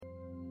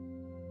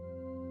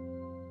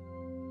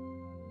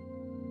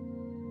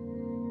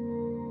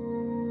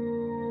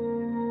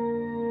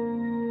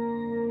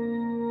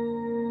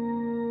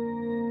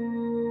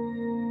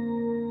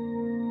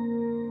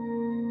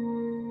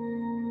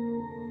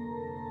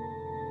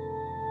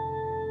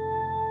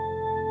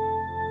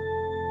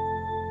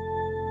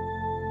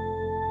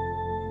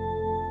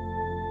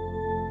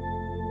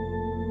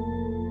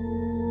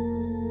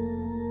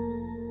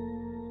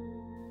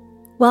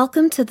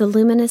Welcome to the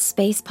Luminous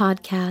Space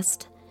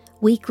Podcast,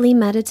 weekly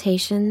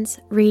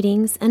meditations,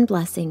 readings, and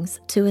blessings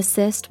to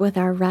assist with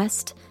our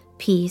rest,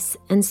 peace,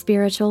 and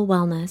spiritual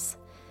wellness.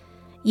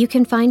 You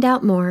can find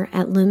out more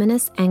at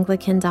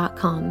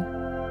luminousanglican.com.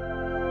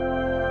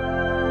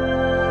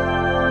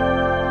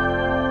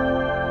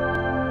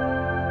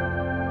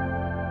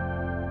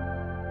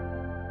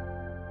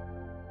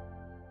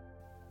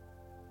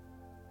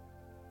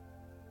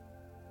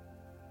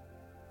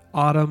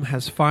 Autumn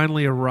has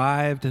finally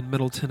arrived in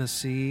Middle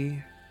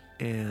Tennessee,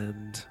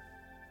 and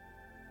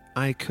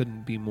I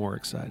couldn't be more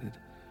excited.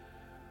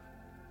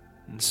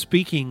 And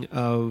speaking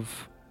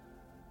of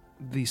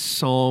the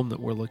psalm that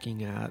we're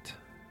looking at,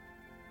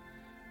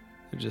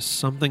 there's just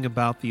something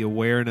about the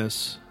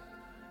awareness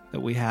that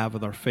we have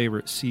with our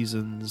favorite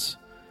seasons,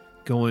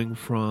 going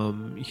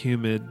from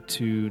humid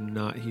to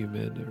not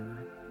humid,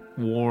 or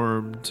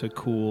warm to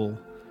cool.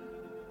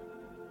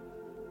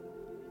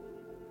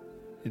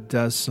 It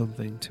does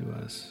something to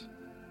us.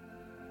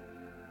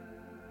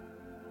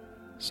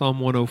 Psalm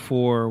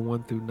 104,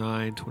 1 through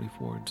 9,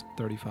 24 and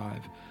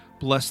 35.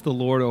 Bless the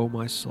Lord, O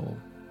my soul.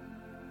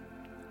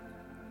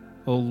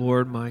 O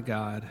Lord my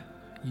God,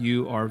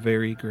 you are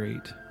very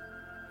great.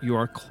 You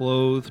are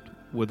clothed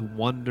with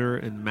wonder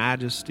and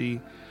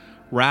majesty,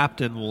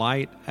 wrapped in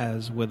light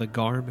as with a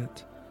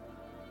garment.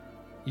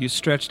 You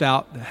stretched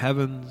out the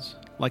heavens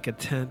like a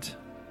tent.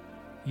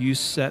 You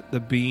set the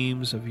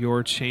beams of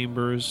your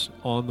chambers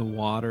on the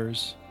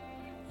waters.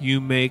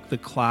 You make the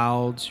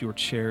clouds your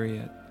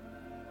chariot.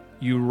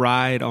 You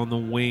ride on the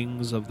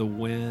wings of the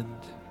wind.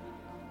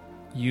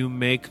 You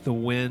make the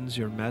winds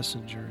your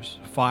messengers,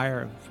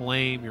 fire and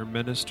flame your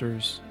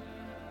ministers.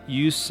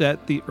 You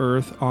set the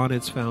earth on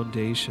its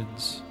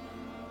foundations,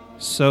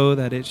 so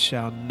that it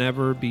shall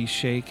never be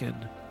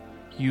shaken.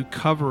 You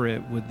cover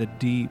it with the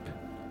deep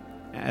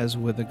as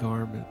with a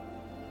garment.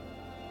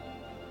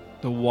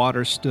 The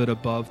water stood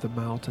above the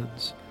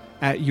mountains.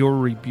 At your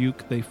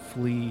rebuke they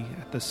flee.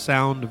 At the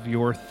sound of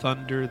your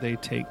thunder they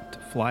take to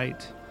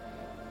flight.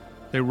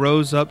 They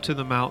rose up to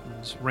the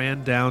mountains,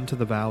 ran down to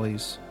the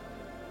valleys,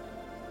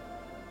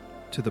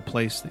 to the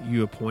place that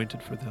you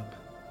appointed for them.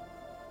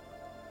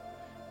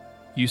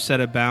 You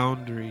set a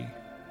boundary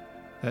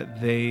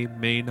that they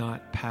may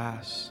not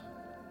pass,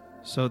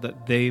 so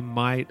that they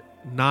might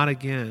not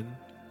again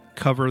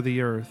cover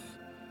the earth.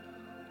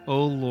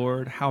 O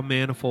Lord, how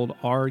manifold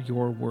are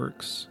your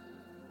works.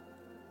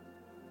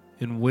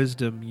 In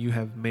wisdom you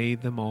have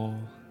made them all,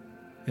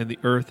 and the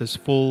earth is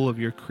full of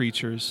your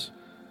creatures.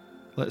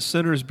 Let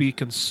sinners be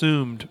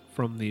consumed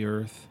from the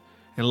earth,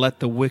 and let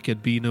the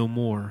wicked be no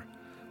more.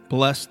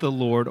 Bless the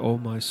Lord, O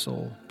my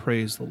soul.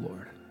 Praise the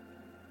Lord.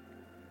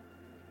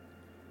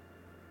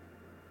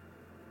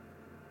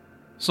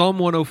 Psalm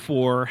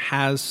 104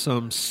 has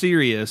some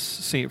serious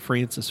St.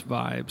 Francis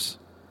vibes.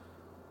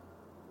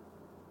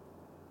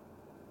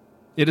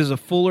 It is a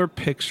fuller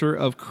picture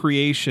of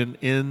creation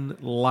in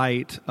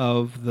light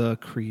of the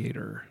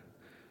Creator.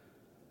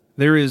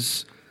 There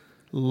is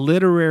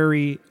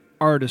literary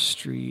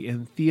artistry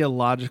and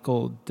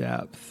theological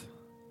depth.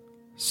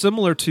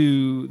 Similar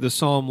to the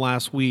psalm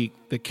last week,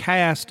 the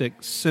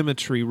chiastic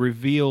symmetry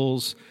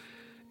reveals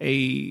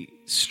a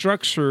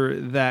structure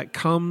that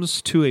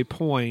comes to a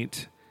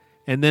point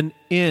and then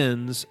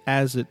ends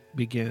as it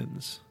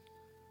begins.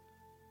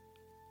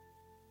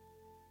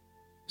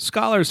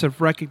 Scholars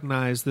have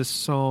recognized this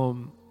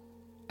psalm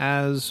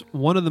as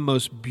one of the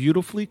most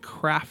beautifully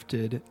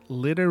crafted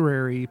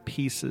literary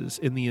pieces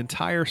in the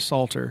entire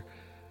Psalter,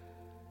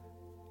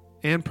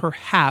 and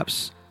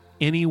perhaps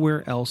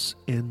anywhere else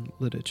in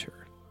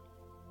literature.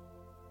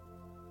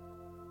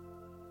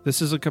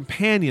 This is a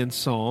companion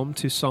psalm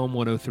to Psalm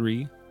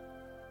 103.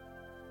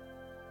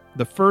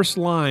 The first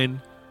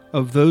line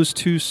of those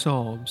two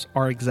psalms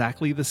are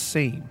exactly the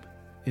same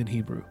in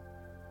Hebrew.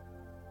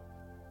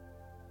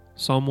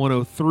 Psalm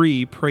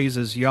 103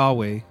 praises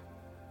Yahweh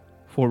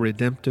for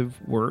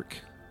redemptive work,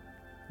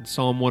 and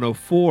Psalm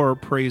 104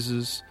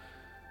 praises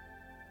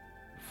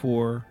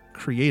for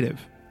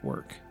creative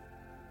work,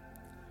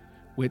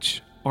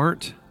 which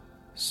aren't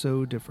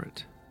so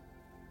different.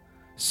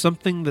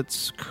 Something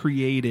that's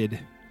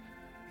created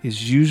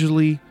is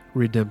usually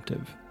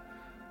redemptive,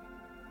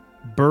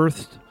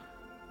 birthed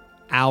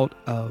out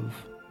of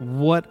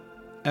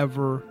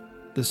whatever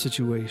the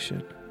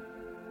situation.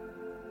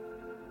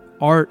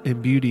 Art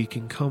and beauty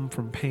can come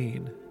from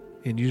pain,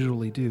 and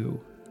usually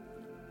do.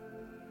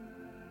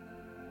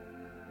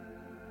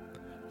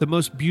 The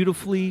most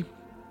beautifully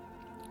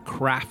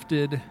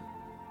crafted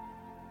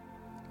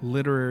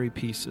literary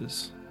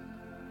pieces,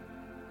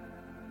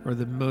 or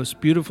the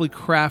most beautifully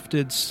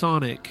crafted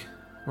sonic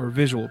or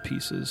visual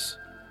pieces,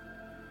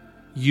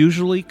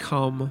 usually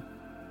come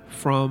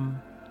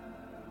from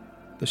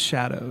the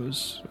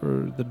shadows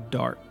or the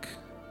dark,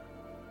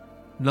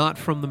 not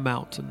from the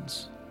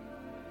mountains.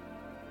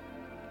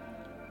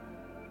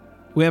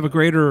 We have a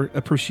greater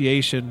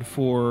appreciation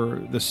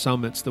for the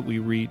summits that we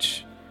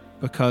reach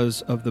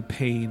because of the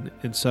pain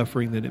and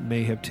suffering that it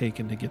may have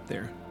taken to get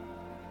there.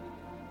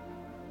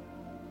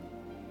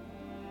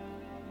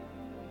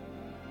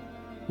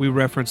 we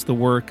reference the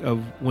work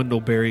of Wendell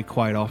Berry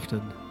quite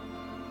often.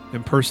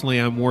 And personally,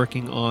 I'm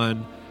working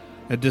on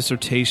a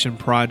dissertation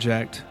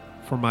project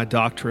for my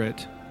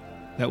doctorate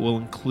that will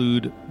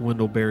include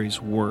Wendell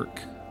Berry's work.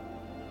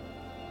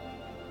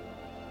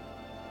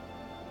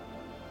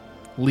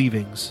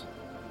 Leavings.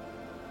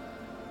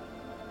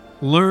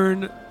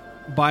 Learn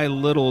by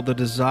little the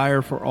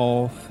desire for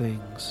all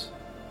things,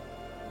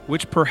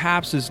 which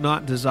perhaps is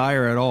not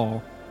desire at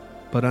all,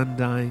 but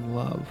undying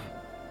love,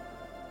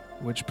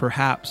 which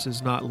perhaps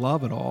is not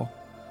love at all,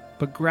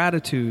 but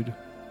gratitude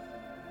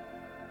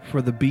for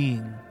the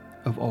being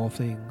of all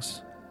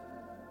things,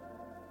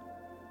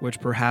 which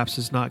perhaps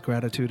is not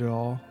gratitude at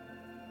all,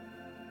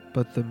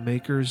 but the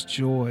Maker's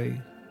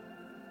joy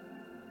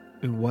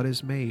in what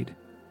is made,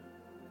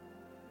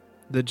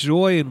 the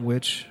joy in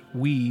which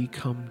we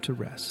come to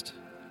rest.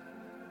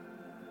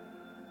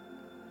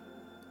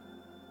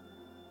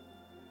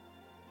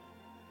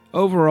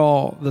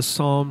 Overall, the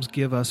Psalms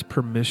give us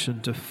permission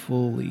to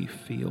fully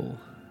feel,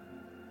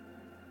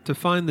 to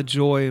find the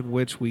joy in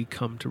which we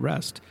come to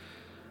rest.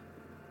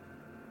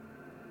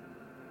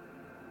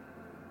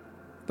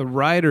 The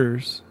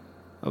writers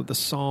of the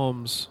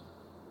Psalms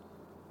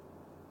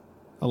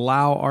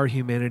allow our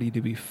humanity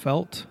to be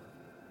felt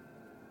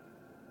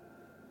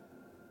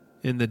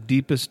in the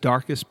deepest,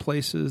 darkest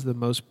places, the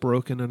most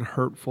broken and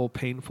hurtful,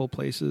 painful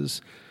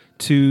places,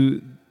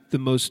 to the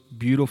most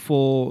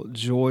beautiful,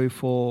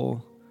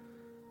 joyful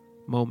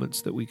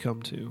moments that we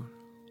come to.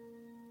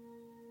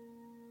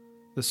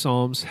 The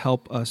Psalms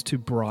help us to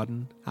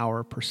broaden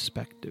our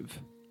perspective.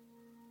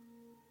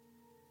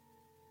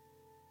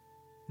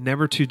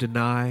 Never to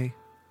deny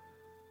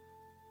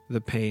the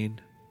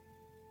pain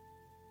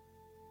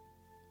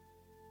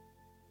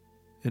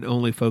and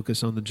only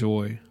focus on the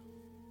joy,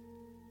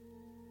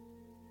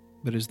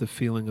 but is the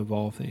feeling of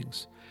all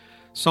things.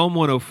 Psalm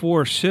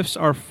 104 shifts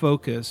our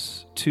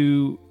focus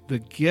to the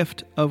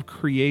gift of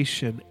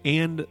creation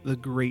and the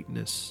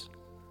greatness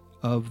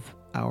of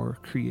our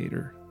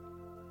Creator.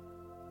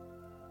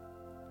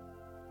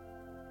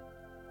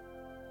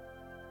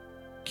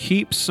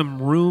 Keep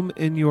some room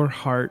in your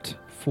heart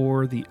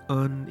for the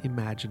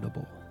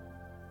unimaginable.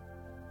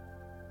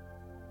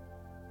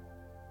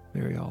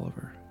 Mary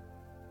Oliver.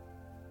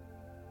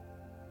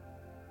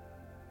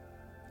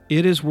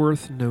 It is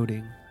worth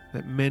noting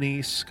that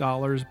many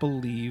scholars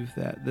believe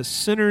that the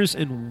sinners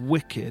and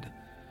wicked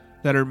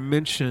that are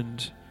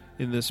mentioned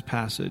in this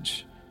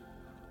passage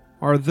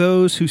are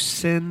those who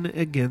sin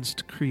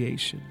against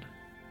creation.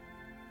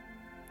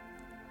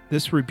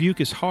 This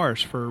rebuke is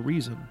harsh for a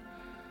reason.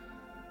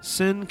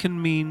 Sin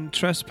can mean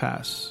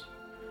trespass,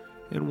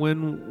 and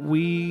when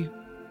we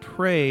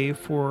pray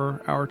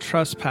for our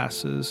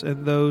trespasses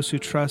and those who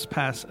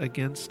trespass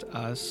against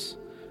us,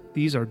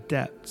 these are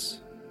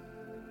debts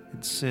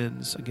and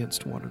sins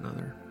against one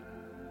another.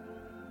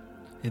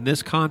 In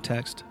this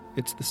context,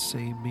 it's the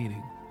same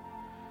meaning.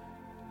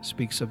 It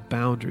speaks of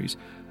boundaries.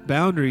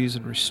 Boundaries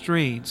and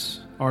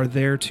restraints are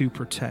there to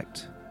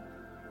protect.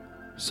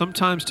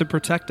 Sometimes to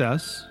protect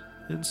us,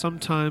 and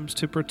sometimes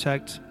to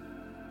protect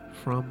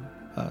from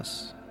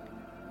us.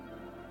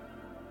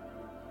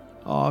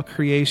 All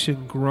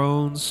creation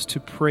groans to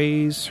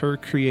praise her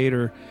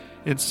Creator,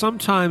 and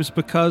sometimes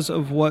because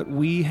of what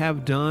we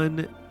have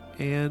done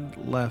and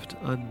left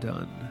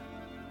undone.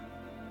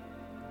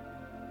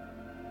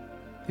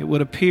 It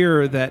would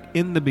appear that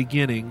in the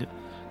beginning,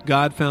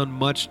 God found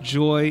much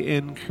joy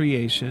in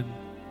creation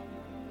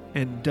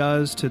and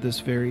does to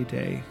this very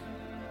day.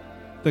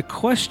 The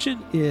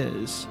question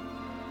is,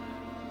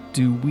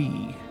 do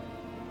we?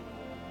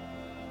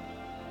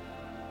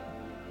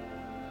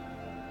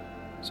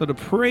 So to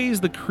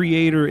praise the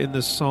Creator in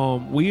this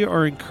psalm, we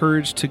are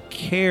encouraged to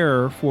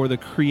care for the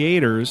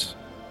Creator's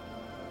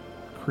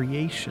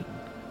creation.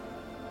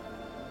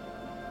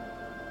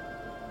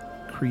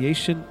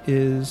 Creation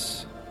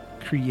is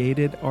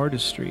created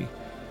artistry.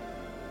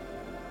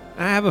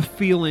 I have a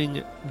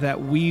feeling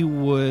that we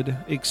would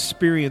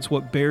experience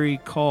what Barry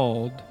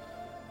called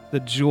the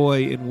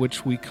joy in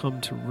which we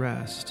come to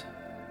rest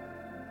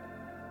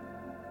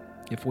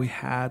if we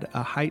had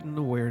a heightened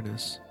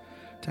awareness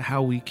to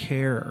how we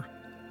care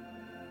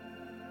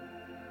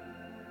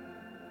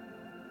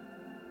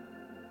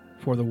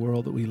for the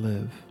world that we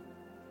live.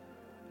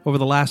 Over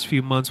the last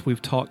few months,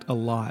 we've talked a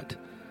lot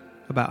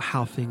about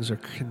how things are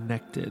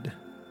connected.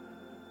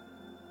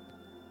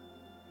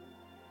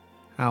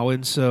 How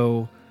in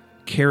so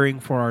caring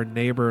for our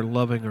neighbor,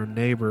 loving our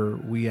neighbor,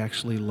 we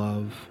actually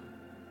love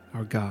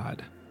our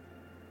God.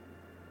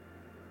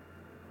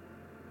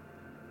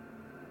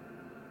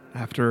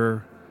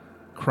 After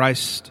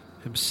Christ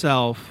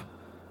himself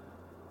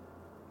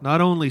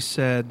not only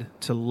said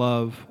to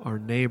love our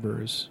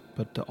neighbors,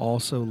 but to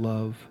also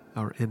love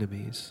our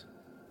enemies.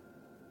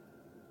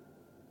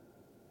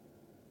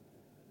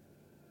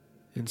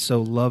 And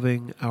so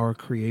loving our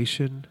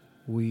creation,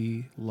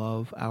 we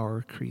love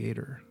our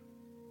Creator.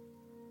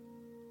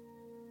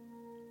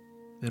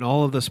 In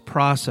all of this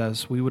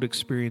process, we would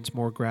experience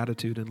more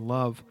gratitude and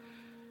love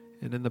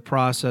And in the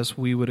process,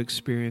 we would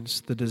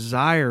experience the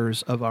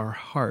desires of our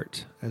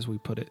heart, as we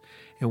put it.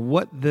 And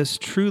what this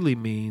truly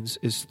means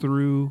is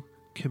through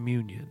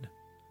communion.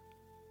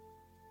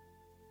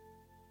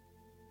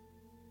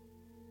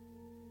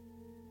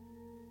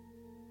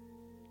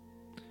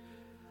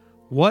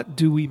 What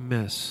do we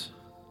miss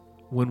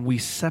when we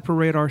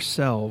separate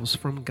ourselves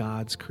from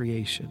God's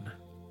creation?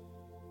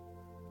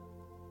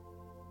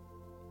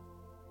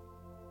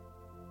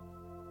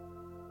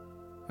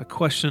 A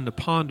question to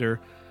ponder.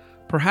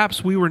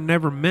 Perhaps we were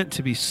never meant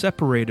to be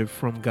separated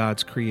from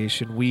God's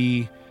creation.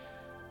 We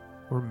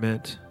were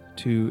meant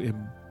to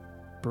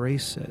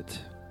embrace it,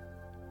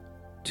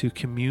 to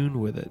commune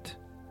with it,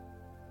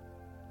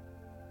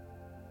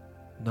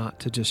 not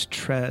to just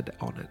tread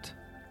on it.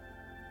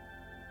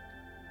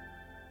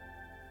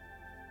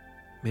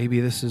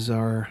 Maybe this is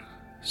our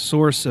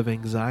source of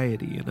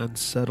anxiety and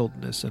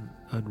unsettledness and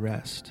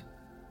unrest.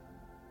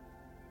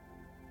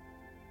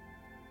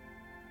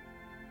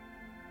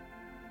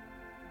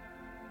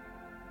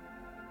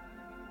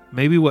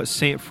 Maybe what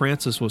St.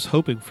 Francis was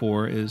hoping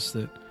for is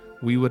that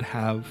we would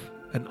have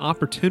an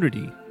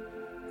opportunity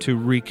to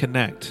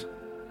reconnect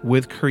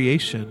with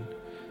creation,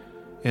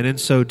 and in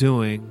so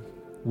doing,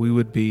 we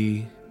would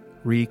be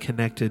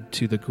reconnected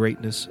to the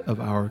greatness of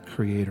our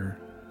Creator.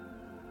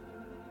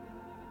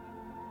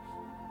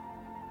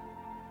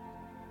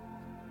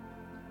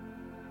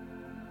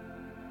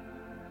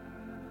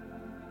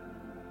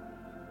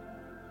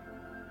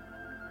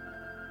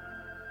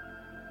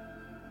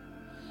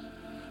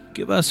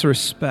 Give us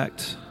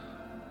respect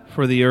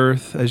for the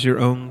earth as your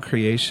own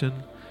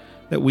creation,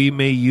 that we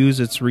may use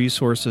its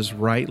resources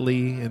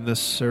rightly in the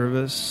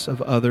service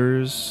of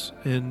others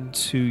and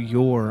to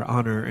your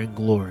honor and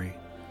glory.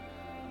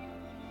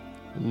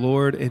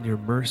 Lord, in your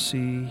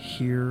mercy,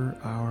 hear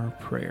our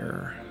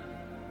prayer.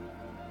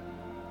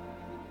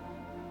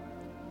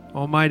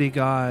 Almighty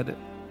God,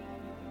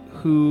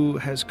 who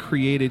has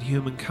created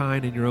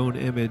humankind in your own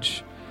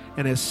image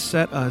and has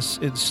set us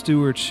in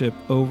stewardship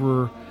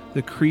over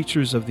the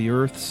creatures of the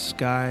earth,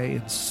 sky,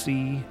 and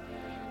sea,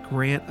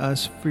 grant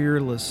us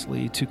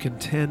fearlessly to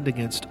contend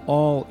against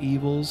all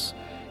evils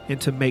and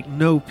to make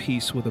no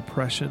peace with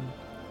oppression,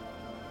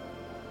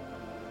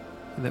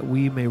 and that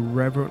we may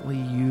reverently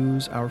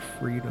use our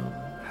freedom.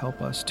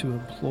 Help us to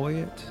employ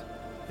it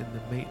in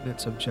the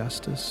maintenance of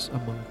justice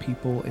among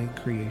people and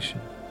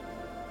creation.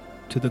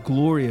 To the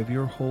glory of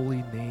your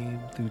holy name,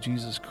 through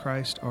Jesus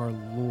Christ our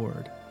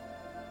Lord.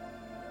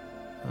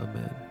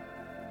 Amen.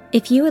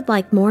 If you would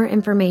like more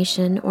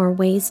information or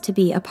ways to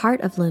be a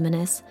part of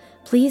Luminous,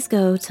 please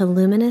go to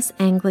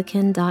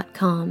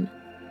luminousanglican.com.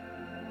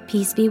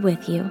 Peace be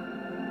with you.